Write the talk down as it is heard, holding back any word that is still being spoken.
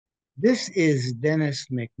This is Dennis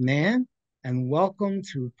McMahon, and welcome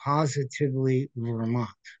to Positively Vermont.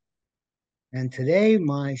 And today,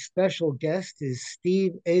 my special guest is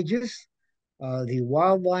Steve Agius, the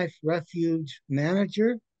Wildlife Refuge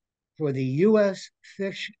Manager for the U.S.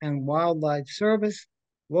 Fish and Wildlife Service,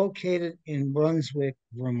 located in Brunswick,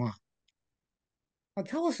 Vermont. Now,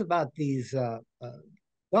 tell us about these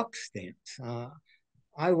duck stamps.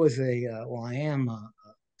 I am a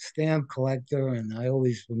stamp collector, and I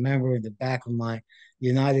always remember in the back of my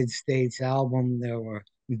United States album, there were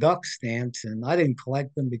duck stamps, and I didn't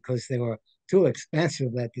collect them because they were too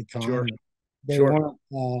expensive at the Sure, time. They sure,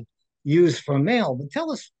 weren't used for mail. But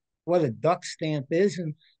tell us what a duck stamp is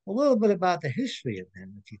and a little bit about the history of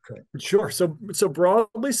them, if you could. sure. So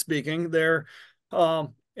broadly speaking,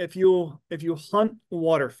 if you hunt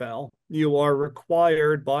waterfowl, you are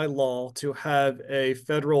required by law to have a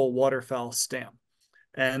federal waterfowl stamp.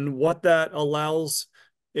 And what that allows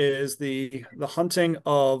is the hunting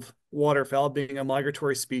of waterfowl, being a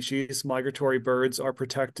migratory species. Migratory birds are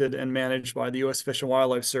protected and managed by the U.S. Fish and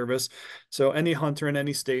Wildlife Service. So any hunter in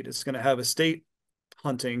any state is going to have a state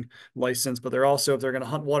hunting license, but they're also, if they're going to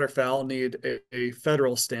hunt waterfowl, need a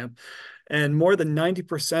federal stamp. And more than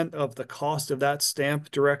 90% of the cost of that stamp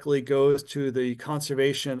directly goes to the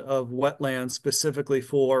conservation of wetlands, specifically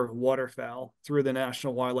for waterfowl through the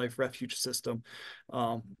National Wildlife Refuge System.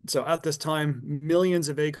 So at this time, millions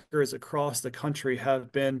of acres across the country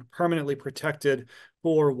have been permanently protected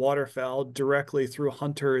for waterfowl directly through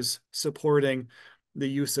hunters supporting the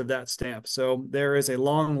use of that stamp. So there is a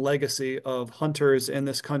long legacy of hunters in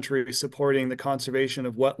this country supporting the conservation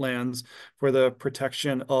of wetlands for the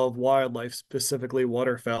protection of wildlife, specifically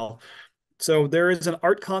waterfowl. So there is an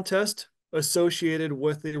art contest associated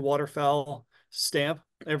with the waterfowl stamp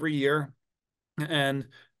every year. And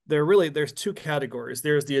there's two categories.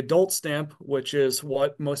 There's the adult stamp, which is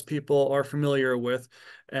what most people are familiar with.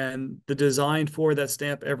 And the design for that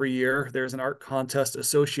stamp every year, there's an art contest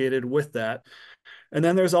associated with that. And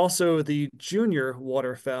then there's also the junior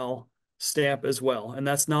waterfowl stamp as well. And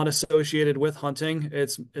that's not associated with hunting.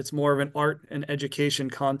 It's more of an art and education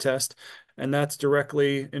contest. And that's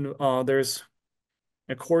directly in there's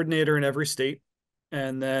a coordinator in every state.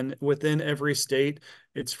 And then within every state,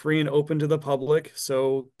 it's free and open to the public.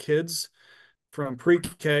 So kids from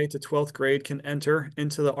pre-K to 12th grade can enter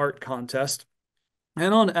into the art contest.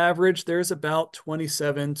 And on average, there's about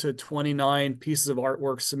 27 to 29 pieces of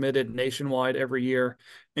artwork submitted nationwide every year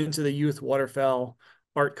into the Youth Waterfowl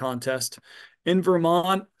Art Contest. In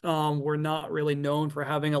Vermont, we're not really known for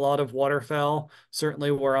having a lot of waterfowl.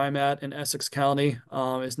 Certainly where I'm at in Essex County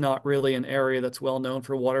is not really an area that's well known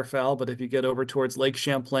for waterfowl. But if you get over towards Lake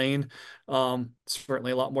Champlain,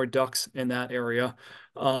 certainly a lot more ducks in that area.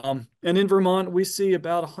 And in Vermont, we see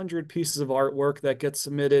about 100 pieces of artwork that get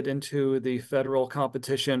submitted into the federal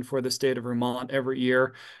competition for the state of Vermont every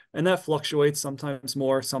year. And that fluctuates, sometimes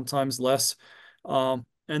more, sometimes less.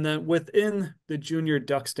 And then within the junior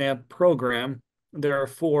duck stamp program, there are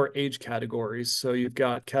four age categories. So you've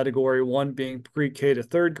got category one being pre-K to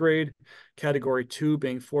third grade, category two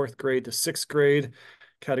being fourth grade to sixth grade,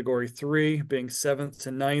 category three being seventh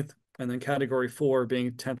to ninth, and then category four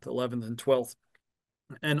being 10th, 11th, and 12th.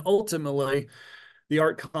 And ultimately, the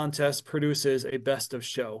art contest produces a best of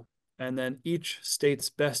show. And then each state's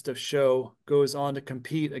best of show goes on to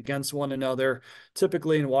compete against one another,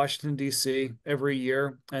 typically in Washington, D.C. every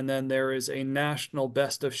year. And then there is a national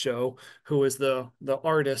best of show, who is the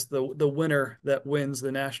artist, the winner that wins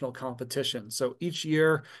the national competition. So each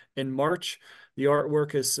year in March, the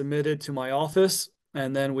artwork is submitted to my office.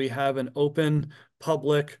 And then we have an open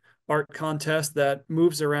public art contest that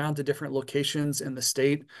moves around to different locations in the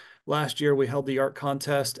state. Last year, we held the art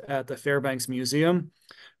contest at the Fairbanks Museum.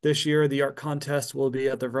 This year, the art contest will be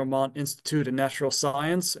at the Vermont Institute of Natural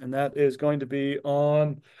Science, and that is going to be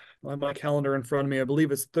on my calendar in front of me. I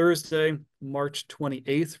believe it's Thursday, March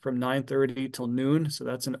 28th from 9:30 till noon. So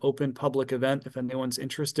that's an open public event if anyone's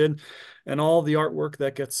interested. And all the artwork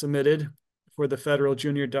that gets submitted for the federal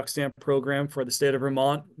junior duck stamp program for the state of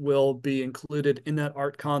Vermont will be included in that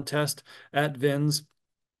art contest at VINS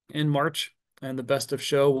in March. And the best of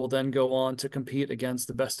show will then go on to compete against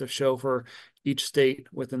the best of show for each state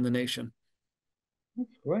within the nation.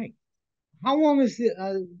 That's great. How long has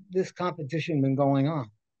this competition been going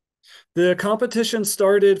on? The competition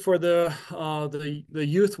started for the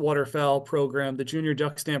youth waterfowl program. The junior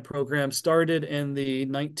duck stamp program started in the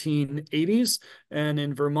 1980s, and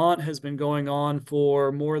in Vermont has been going on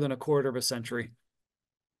for more than a quarter of a century.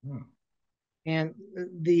 Hmm. And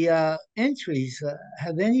the entries,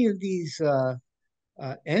 have any of these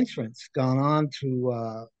entrants gone on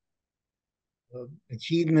to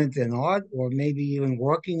achievement in art, or maybe even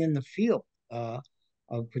working in the field of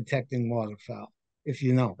protecting waterfowl, if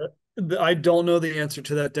you know. I don't know the answer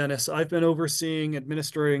to that, Dennis. I've been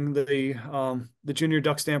administering the junior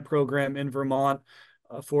duck stamp program in Vermont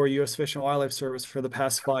for U.S. Fish and Wildlife Service for the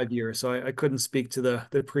past 5 years, so I couldn't speak to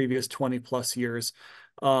the previous 20 plus years.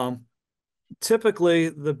 Um, Typically,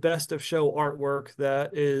 the best of show artwork that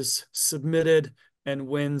is submitted and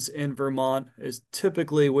wins in Vermont is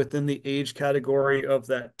typically within the age category of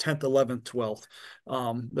that 10th, 11th,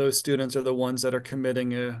 12th. Those students are the ones that are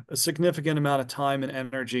committing a significant amount of time and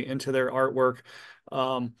energy into their artwork.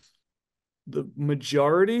 The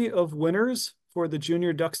majority of winners for the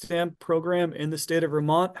Junior Duck Stamp program in the state of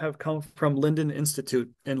Vermont have come from Linden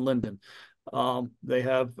Institute in Linden. They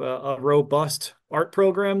have a robust art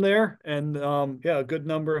program there, and yeah, a good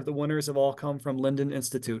number of the winners have all come from Linden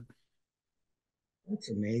Institute.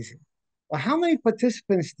 That's amazing. Well, how many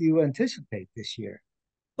participants do you anticipate this year?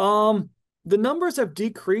 Um, the numbers have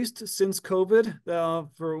decreased since COVID,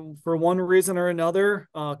 for one reason or another.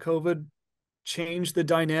 COVID changed the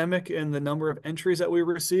dynamic in the number of entries that we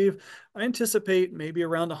receive. I anticipate maybe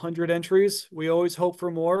around 100 entries. We always hope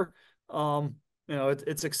for more.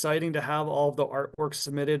 It's exciting to have all of the artwork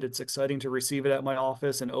submitted. It's exciting to receive it at my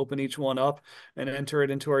office and open each one up and enter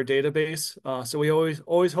it into our database. So we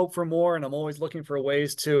always hope for more, and I'm always looking for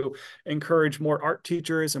ways to encourage more art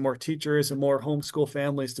teachers and more teachers and more homeschool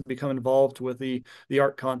families to become involved with the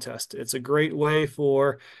art contest. It's a great way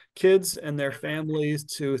for kids and their families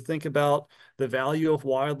to think about the value of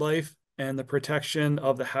wildlife and the protection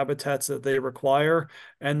of the habitats that they require,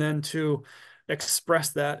 and then to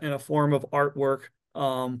express that in a form of artwork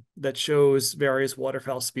that shows various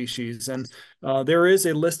waterfowl species. And there is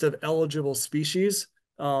a list of eligible species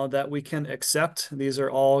that we can accept. These are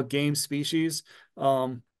all game species.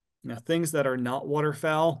 Things that are not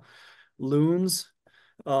waterfowl, loons,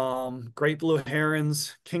 great blue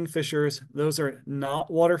herons, kingfishers, those are not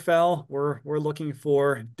waterfowl. We're looking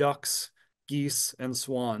for ducks, geese, and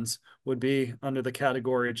swans would be under the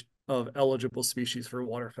category of eligible species for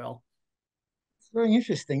waterfowl. It's very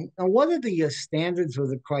interesting. Now, what are the standards or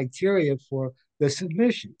the criteria for the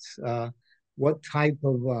submissions? What type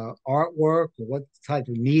of artwork, or what type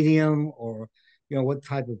of medium, or what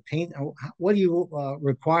type of paint? What are you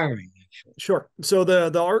requiring actually? Sure. So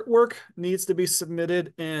the artwork needs to be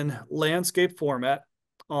submitted in landscape format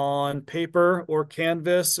on paper or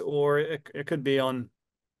canvas, or it could be on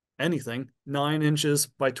anything, 9 inches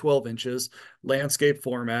by 12 inches, landscape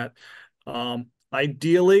format.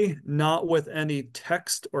 Ideally, not with any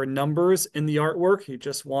text or numbers in the artwork. You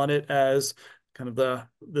just want it as kind of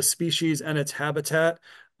the species and its habitat.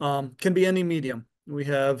 Can be any medium. We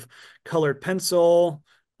have colored pencil,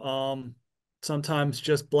 sometimes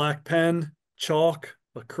just black pen, chalk,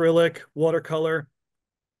 acrylic, watercolor.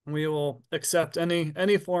 We will accept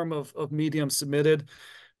any form of medium submitted.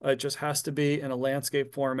 It just has to be in a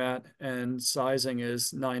landscape format, and sizing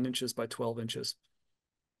is 9 inches by 12 inches.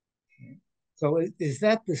 So is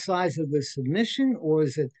that the size of the submission, or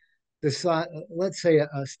is it the size? Let's say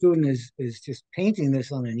a student is just painting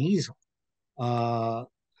this on an easel.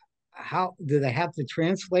 How do they have to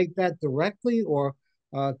translate that directly, or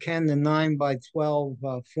can the 9 by 12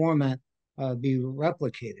 format be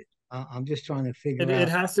replicated? I'm just trying to figure It out.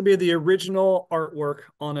 has to be the original artwork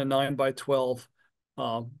on a 9 by 12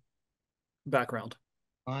 um, background.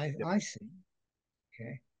 I see.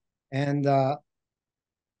 Okay, and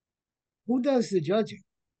who does the judging?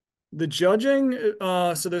 The judging,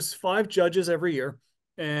 so there's 5 judges every year,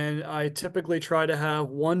 and I typically try to have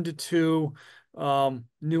 1 to 2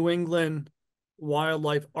 New England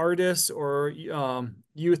wildlife artists or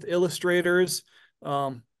youth illustrators.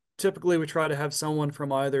 Typically, we try to have someone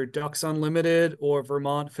from either Ducks Unlimited or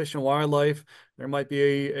Vermont Fish and Wildlife. There might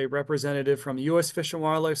be a representative from U.S. Fish and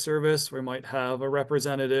Wildlife Service. We might have a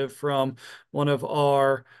representative from one of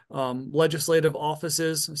our legislative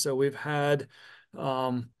offices. So we've had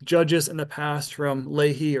judges in the past from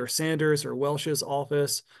Leahy or Sanders or Welsh's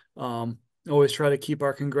office. Always try to keep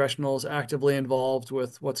our congressionals actively involved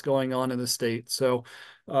with what's going on in the state. So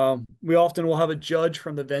we often will have a judge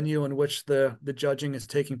from the venue in which the judging is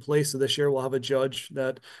taking place. So this year we'll have a judge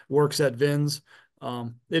that works at VINS.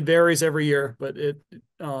 It varies every year, but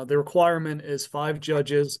the requirement is 5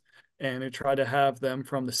 judges, and we try to have them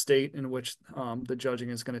from the state in which the judging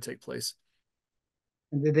is going to take place.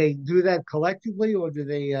 And do they do that collectively, or do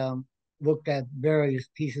they look at various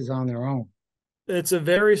pieces on their own? It's a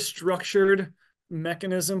very structured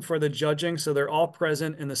mechanism for the judging, so they're all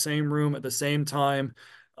present in the same room at the same time.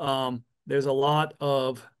 There's a lot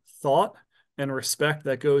of thought and respect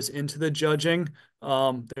that goes into the judging.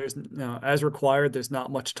 There's as required, there's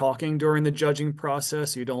not much talking during the judging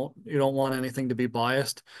process. You don't want anything to be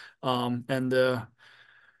biased. And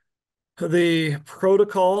the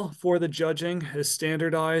protocol for the judging is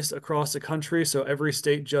standardized across the country, so every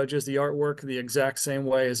state judges the artwork the exact same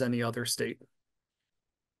way as any other state.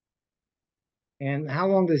 And how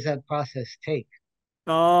long does that process take?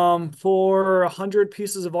 For 100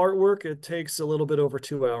 pieces of artwork, it takes a little bit over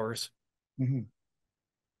 2 hours. Mhm.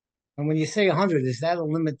 And when you say 100, is that a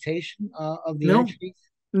limitation of the No, entries?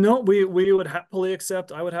 no, we would happily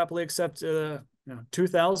accept. I would happily accept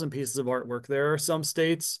 2,000 pieces of artwork. There are some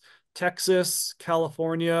states, Texas,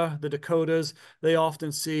 California, the Dakotas, they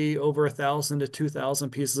often see over 1,000 to 2,000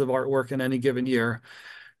 pieces of artwork in any given year.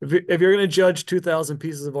 If you're going to judge 2,000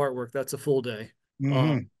 pieces of artwork, that's a full day.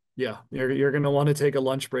 Mm-hmm. Yeah, you're going to want to take a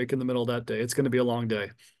lunch break in the middle of that day. It's going to be a long day.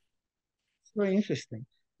 It's very interesting.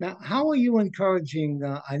 Now, how are you encouraging?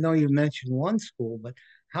 I know you mentioned one school, but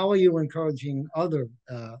how are you encouraging other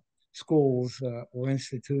schools or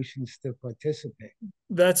institutions to participate?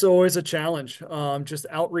 That's always a challenge. Just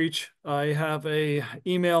outreach. I have a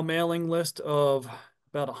email mailing list of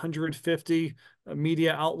about 150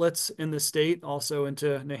 media outlets in the state, also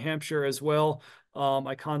into New Hampshire as well.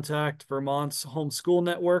 I contact Vermont's homeschool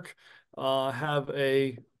network, have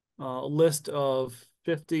a list of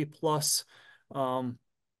 50 plus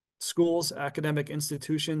schools, academic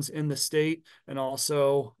institutions in the state, and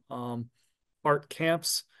also art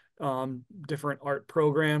camps, different art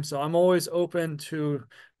programs. So I'm always open to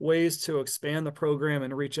ways to expand the program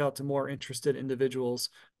and reach out to more interested individuals.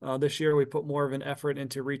 This year, we put more of an effort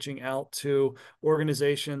into reaching out to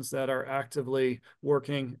organizations that are actively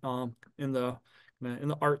working in the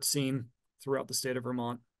art scene throughout the state of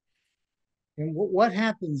Vermont. And what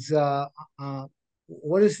happens?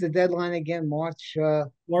 What is the deadline again? March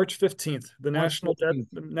 15th, March 15th.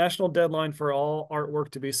 the national deadline for all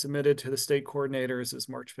artwork to be submitted to the state coordinators is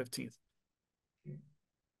March 15th.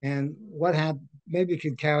 And what happened? Maybe you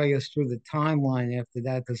could carry us through the timeline after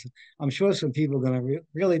that, because I'm sure some people are going to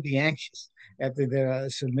really be anxious after their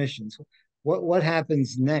submissions. What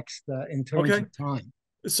happens next in terms Okay. of time?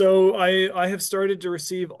 So I have started to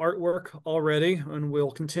receive artwork already, and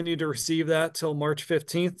we'll continue to receive that till March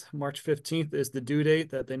 15th. March 15th is the due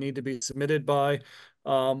date that they need to be submitted by.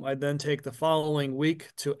 I then take the following week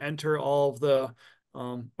to enter all of the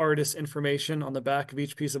artist information on the back of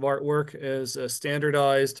each piece of artwork as a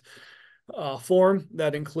standardized form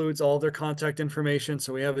that includes all their contact information.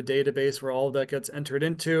 So we have a database where all of that gets entered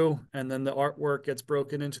into, and then the artwork gets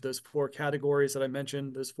broken into those 4 categories that I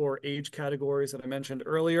mentioned, those 4 age categories that I mentioned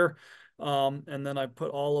earlier. And then I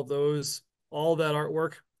put all of that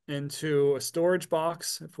artwork into a storage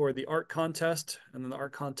box for the art contest. And then the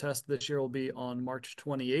art contest this year will be on March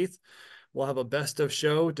 28th. We'll have a best of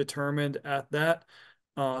show determined at that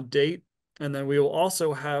date. And then we will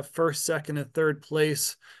also have first, second, and third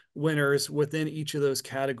place winners within each of those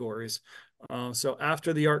categories. So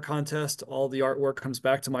after the art contest, all the artwork comes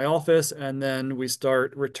back to my office, and then we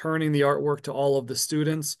start returning the artwork to all of the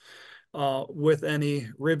students with any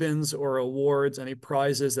ribbons or awards, any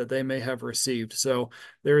prizes that they may have received. So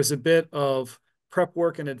there is a bit of prep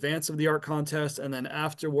work in advance of the art contest, and then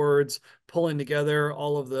afterwards pulling together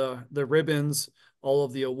all of the ribbons, all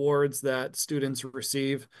of the awards that students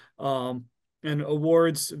receive. And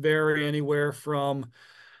awards vary anywhere from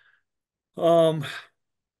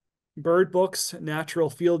bird books, natural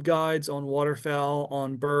field guides on waterfowl,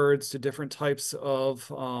 on birds, to different types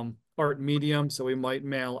of art medium. So we might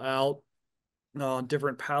mail out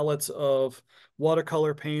different palettes of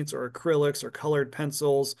watercolor paints or acrylics or colored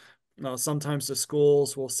pencils. Sometimes the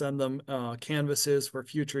schools will send them canvases for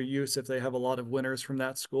future use if they have a lot of winners from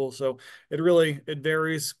that school. So it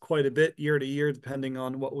varies quite a bit year to year, depending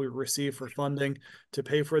on what we receive for funding to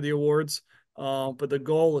pay for the awards. But the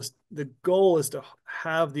goal is to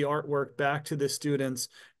have the artwork back to the students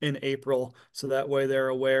in April, so that way they're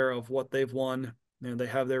aware of what they've won. They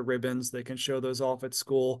have their ribbons. They can show those off at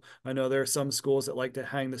school. I know there are some schools that like to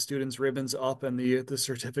hang the students' ribbons up and the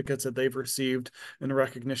certificates that they've received in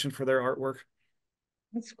recognition for their artwork.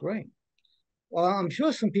 That's great. Well, I'm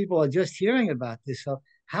sure some people are just hearing about this. So,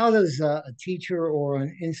 how does a teacher or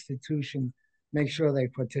an institution make sure they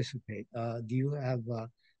participate? Do you have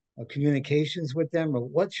communications with them, or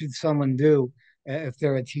what should someone do if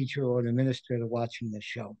they're a teacher or an administrator watching this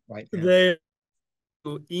show right now? They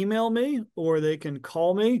email me or they can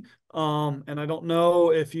call me. And I don't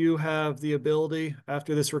know if you have the ability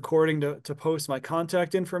after this recording to post my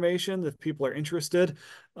contact information if people are interested.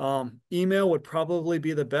 Email would probably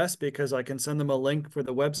be the best because I can send them a link for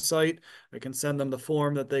the website. I can send them the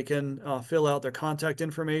form that they can fill out their contact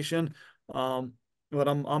information. But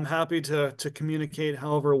I'm happy to communicate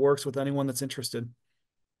however it works with anyone that's interested.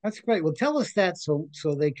 That's great. Well, tell us that so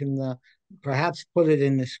they can perhaps put it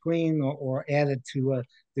in the screen or add it to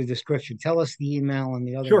the description. Tell us the email and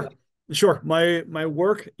the other way. Sure. Sure. My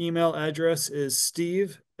work email address is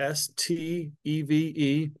Steve,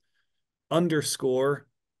 STEVE underscore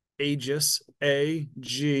Agius,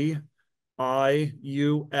 AGIUS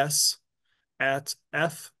at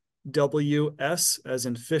FWS as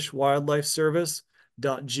in Fish Wildlife Service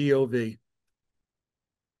 .gov.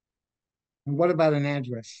 And what about an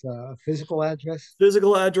address, a physical address?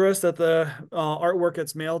 Physical address that the artwork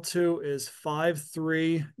gets mailed to is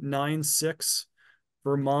 5396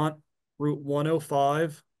 Vermont, Route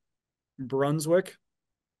 105, Brunswick,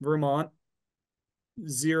 Vermont,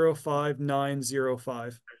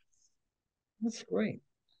 05905. That's great.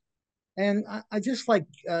 And I just like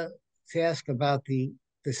to ask about the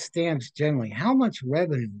stamps generally. How much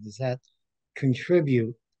revenue does that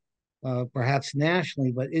contribute, perhaps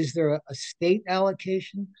nationally? But is there a state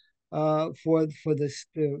allocation for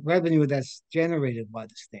the revenue that's generated by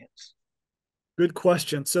the stamps? Good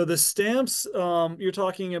question. So the stamps, you're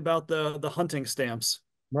talking about the hunting stamps,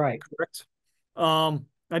 Right. correct?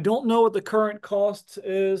 I don't know what the current cost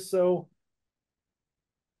is. So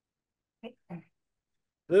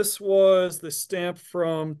this was the stamp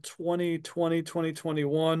from 2020,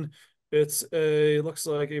 2021. Looks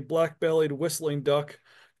like a black-bellied whistling duck.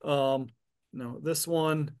 No, this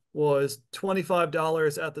one was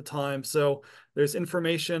 $25 at the time. So there's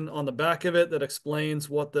information on the back of it that explains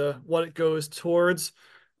what it goes towards.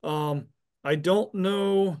 I don't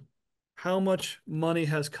know how much money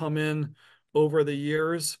has come in over the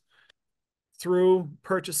years through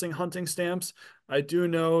purchasing hunting stamps. I do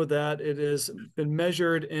know that it has been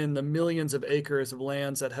measured in the millions of acres of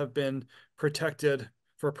lands that have been protected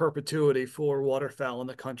for perpetuity for waterfowl in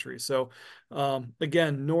the country. So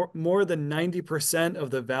again, more than 90%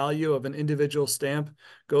 of the value of an individual stamp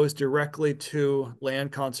goes directly to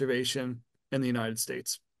land conservation in the United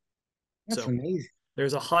States. That's So amazing.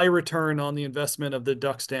 there's a high return on the investment of the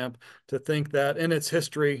duck stamp to think that in its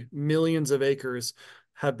history, millions of acres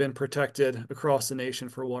have been protected across the nation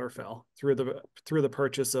for waterfowl through the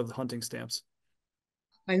purchase of hunting stamps.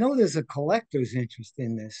 I know there's a collector's interest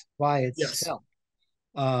in this by Yes. itself.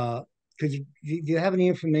 Uh, do you have any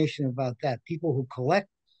information about that? People who collect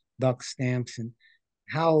duck stamps and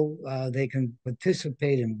how they can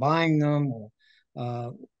participate in buying them or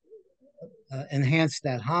uh, enhance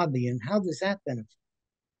that hobby, and how does that benefit?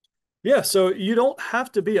 Yeah, so you don't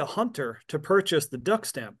have to be a hunter to purchase the duck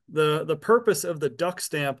stamp. The purpose of the duck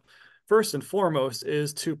stamp, first and foremost,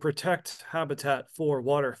 is to protect habitat for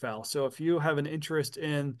waterfowl. So if you have an interest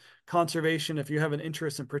in conservation, if you have an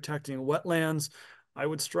interest in protecting wetlands, I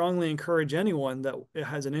would strongly encourage anyone that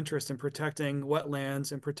has an interest in protecting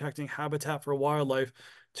wetlands and protecting habitat for wildlife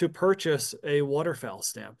to purchase a waterfowl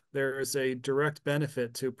stamp. There is a direct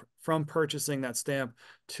benefit from purchasing that stamp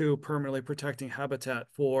to permanently protecting habitat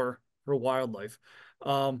for wildlife.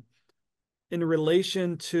 Um, in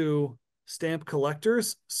relation to stamp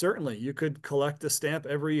collectors, certainly you could collect a stamp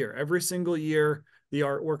every year. Every single year, the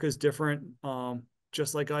artwork is different.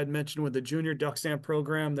 Just like I'd mentioned with the junior duck stamp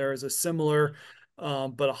program, there is a similar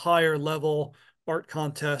but a higher level art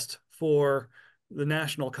contest for the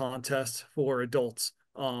national contest for adults.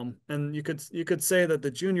 And you could say that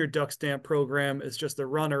the junior duck stamp program is just the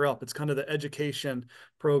runner up. It's kind of the education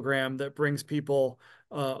program that brings people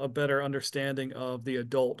a better understanding of the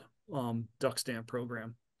adult duck stamp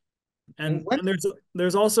program. And And what and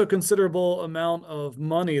there's also considerable amount of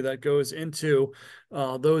money that goes into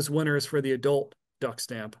those winners for the adult duck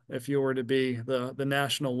stamp. If you were to be the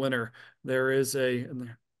national winner, there is a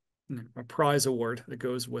prize award that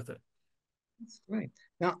goes with it. That's great.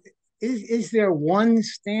 Now, is there one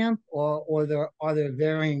stamp or are there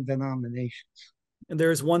varying denominations? And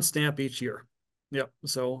there's one stamp each year. Yep.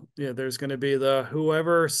 So yeah, there's going to be the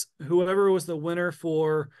whoever was the winner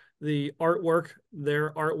for the artwork,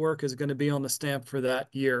 their artwork is going to be on the stamp for that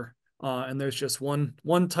year. And there's just one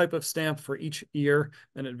type of stamp for each year,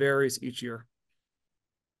 and it varies each year.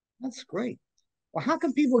 That's great. Well, how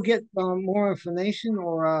can people get more information?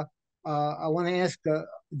 Or I want to ask,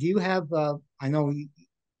 do you have? I know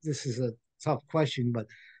this is a tough question, but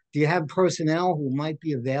do you have personnel who might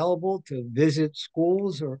be available to visit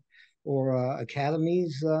schools or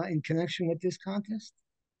academies in connection with this contest?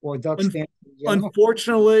 or duck Un- stamps in general?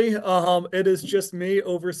 Unfortunately, it is just me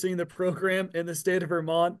overseeing the program in the state of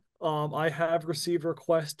Vermont. I have received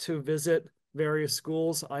requests to visit various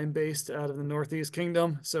schools. I'm based out of the Northeast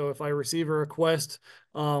Kingdom, so if I receive a request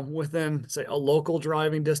within, say, a local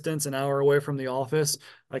driving distance, an hour away from the office,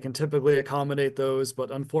 I can typically accommodate those.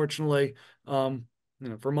 But unfortunately,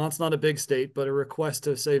 Vermont's not a big state, but a request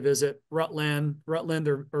to say visit Rutland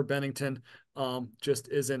or Bennington just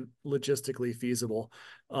isn't logistically feasible.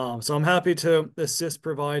 So I'm happy to assist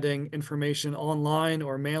providing information online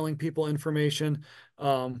or mailing people information.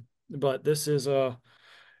 But this is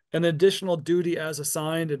an additional duty as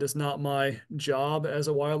assigned. It is not my job as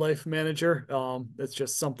a wildlife manager. It's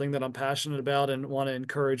just something that I'm passionate about and want to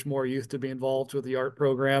encourage more youth to be involved with the art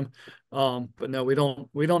program. But no, we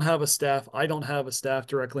don't have a staff. I don't have a staff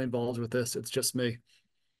directly involved with this. It's just me.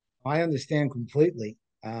 I understand completely.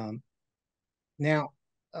 Now,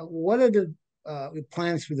 what are the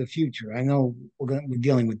plans for the future? I know we're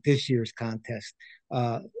dealing with this year's contest.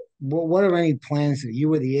 What are any plans that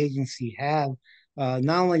you or the agency have,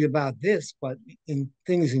 not only about this, but in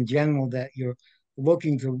things in general that you're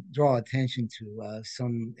looking to draw attention to?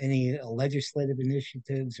 Any legislative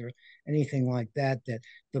initiatives or anything like that that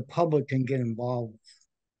the public can get involved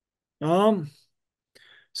with? Um,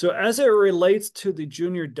 So as it relates to the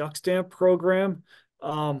junior duck stamp program,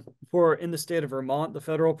 for in the state of Vermont, the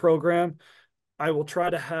federal program, I will try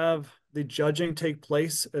to have the judging take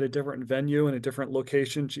place at a different venue in a different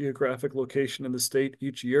location, geographic location in the state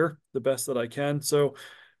each year, the best that I can. So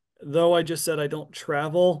though I just said I don't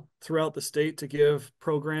travel throughout the state to give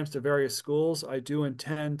programs to various schools, I do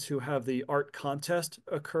intend to have the art contest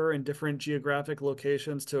occur in different geographic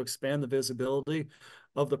locations to expand the visibility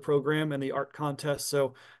of the program and the art contest.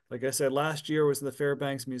 So, like I said, last year was in the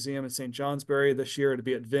Fairbanks Museum in St. Johnsbury. This year to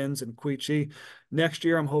be at Vins and Quechee. Next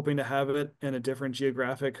year, I'm hoping to have it in a different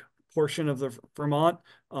geographic portion of the Vermont.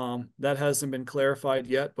 That hasn't been clarified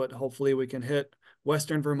yet, but hopefully we can hit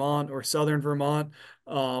Western Vermont or Southern Vermont.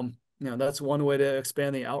 That's one way to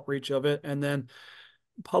expand the outreach of it. And then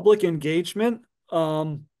public engagement.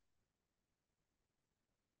 No,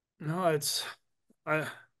 it's I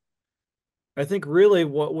I think really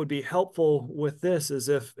what would be helpful with this is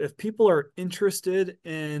if people are interested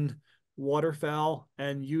in waterfowl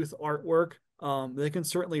and youth artwork, they can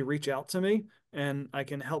certainly reach out to me and I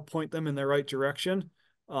can help point them in the right direction.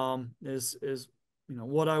 Is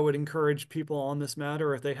what I would encourage people on this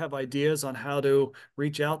matter if they have ideas on how to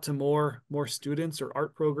reach out to more students or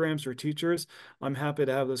art programs or teachers. I'm happy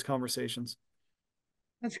to have those conversations.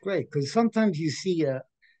 That's great because sometimes you see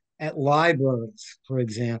at libraries, for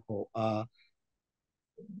example,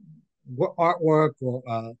 artwork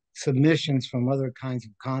or submissions from other kinds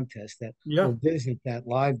of contests that Yeah, will visit that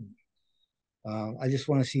library. I just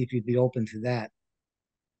want to see if you'd be open to that.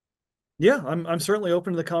 yeah, I'm certainly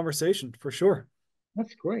open to the conversation for sure.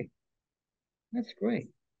 That's great. That's great.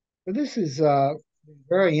 So this is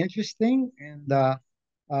very interesting, and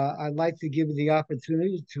I'd like to give you the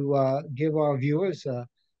opportunity to give our viewers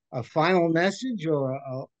a final message or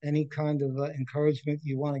any kind of encouragement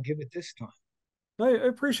you want to give at this time. I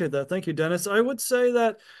appreciate that. Thank you, Dennis. I would say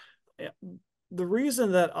that the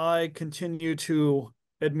reason that I continue to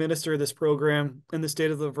administer this program in the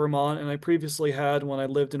state of the Vermont, and I previously had when I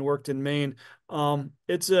lived and worked in Maine,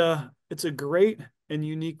 it's a great and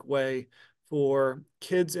unique way for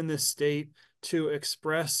kids in this state to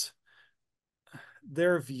express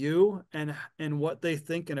their view and what they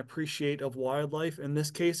think and appreciate of wildlife. In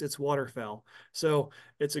this case, it's waterfowl. So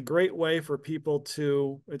it's a great way for it's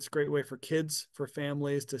a great way for kids, for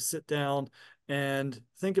families to sit down and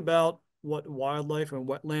think about what wildlife and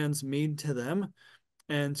wetlands mean to them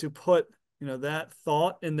and to put that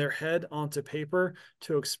thought in their head onto paper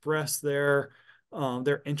to express their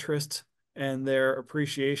interest and their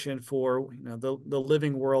appreciation for the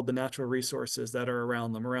living world, the natural resources that are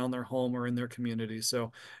around them, around their home or in their community.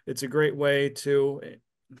 So it's a great way to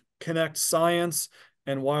connect science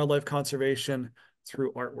and wildlife conservation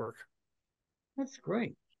through artwork. That's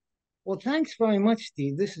great. Well, thanks very much,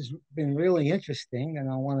 Steve. This has been really interesting, and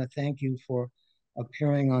I want to thank you for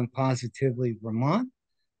appearing on Positively Vermont.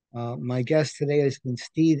 My guest today has been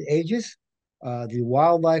Steve Agius, the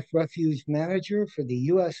Wildlife Refuge Manager for the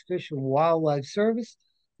U.S. Fish and Wildlife Service,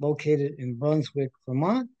 located in Brunswick,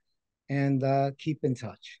 Vermont, and keep in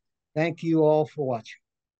touch. Thank you all for watching.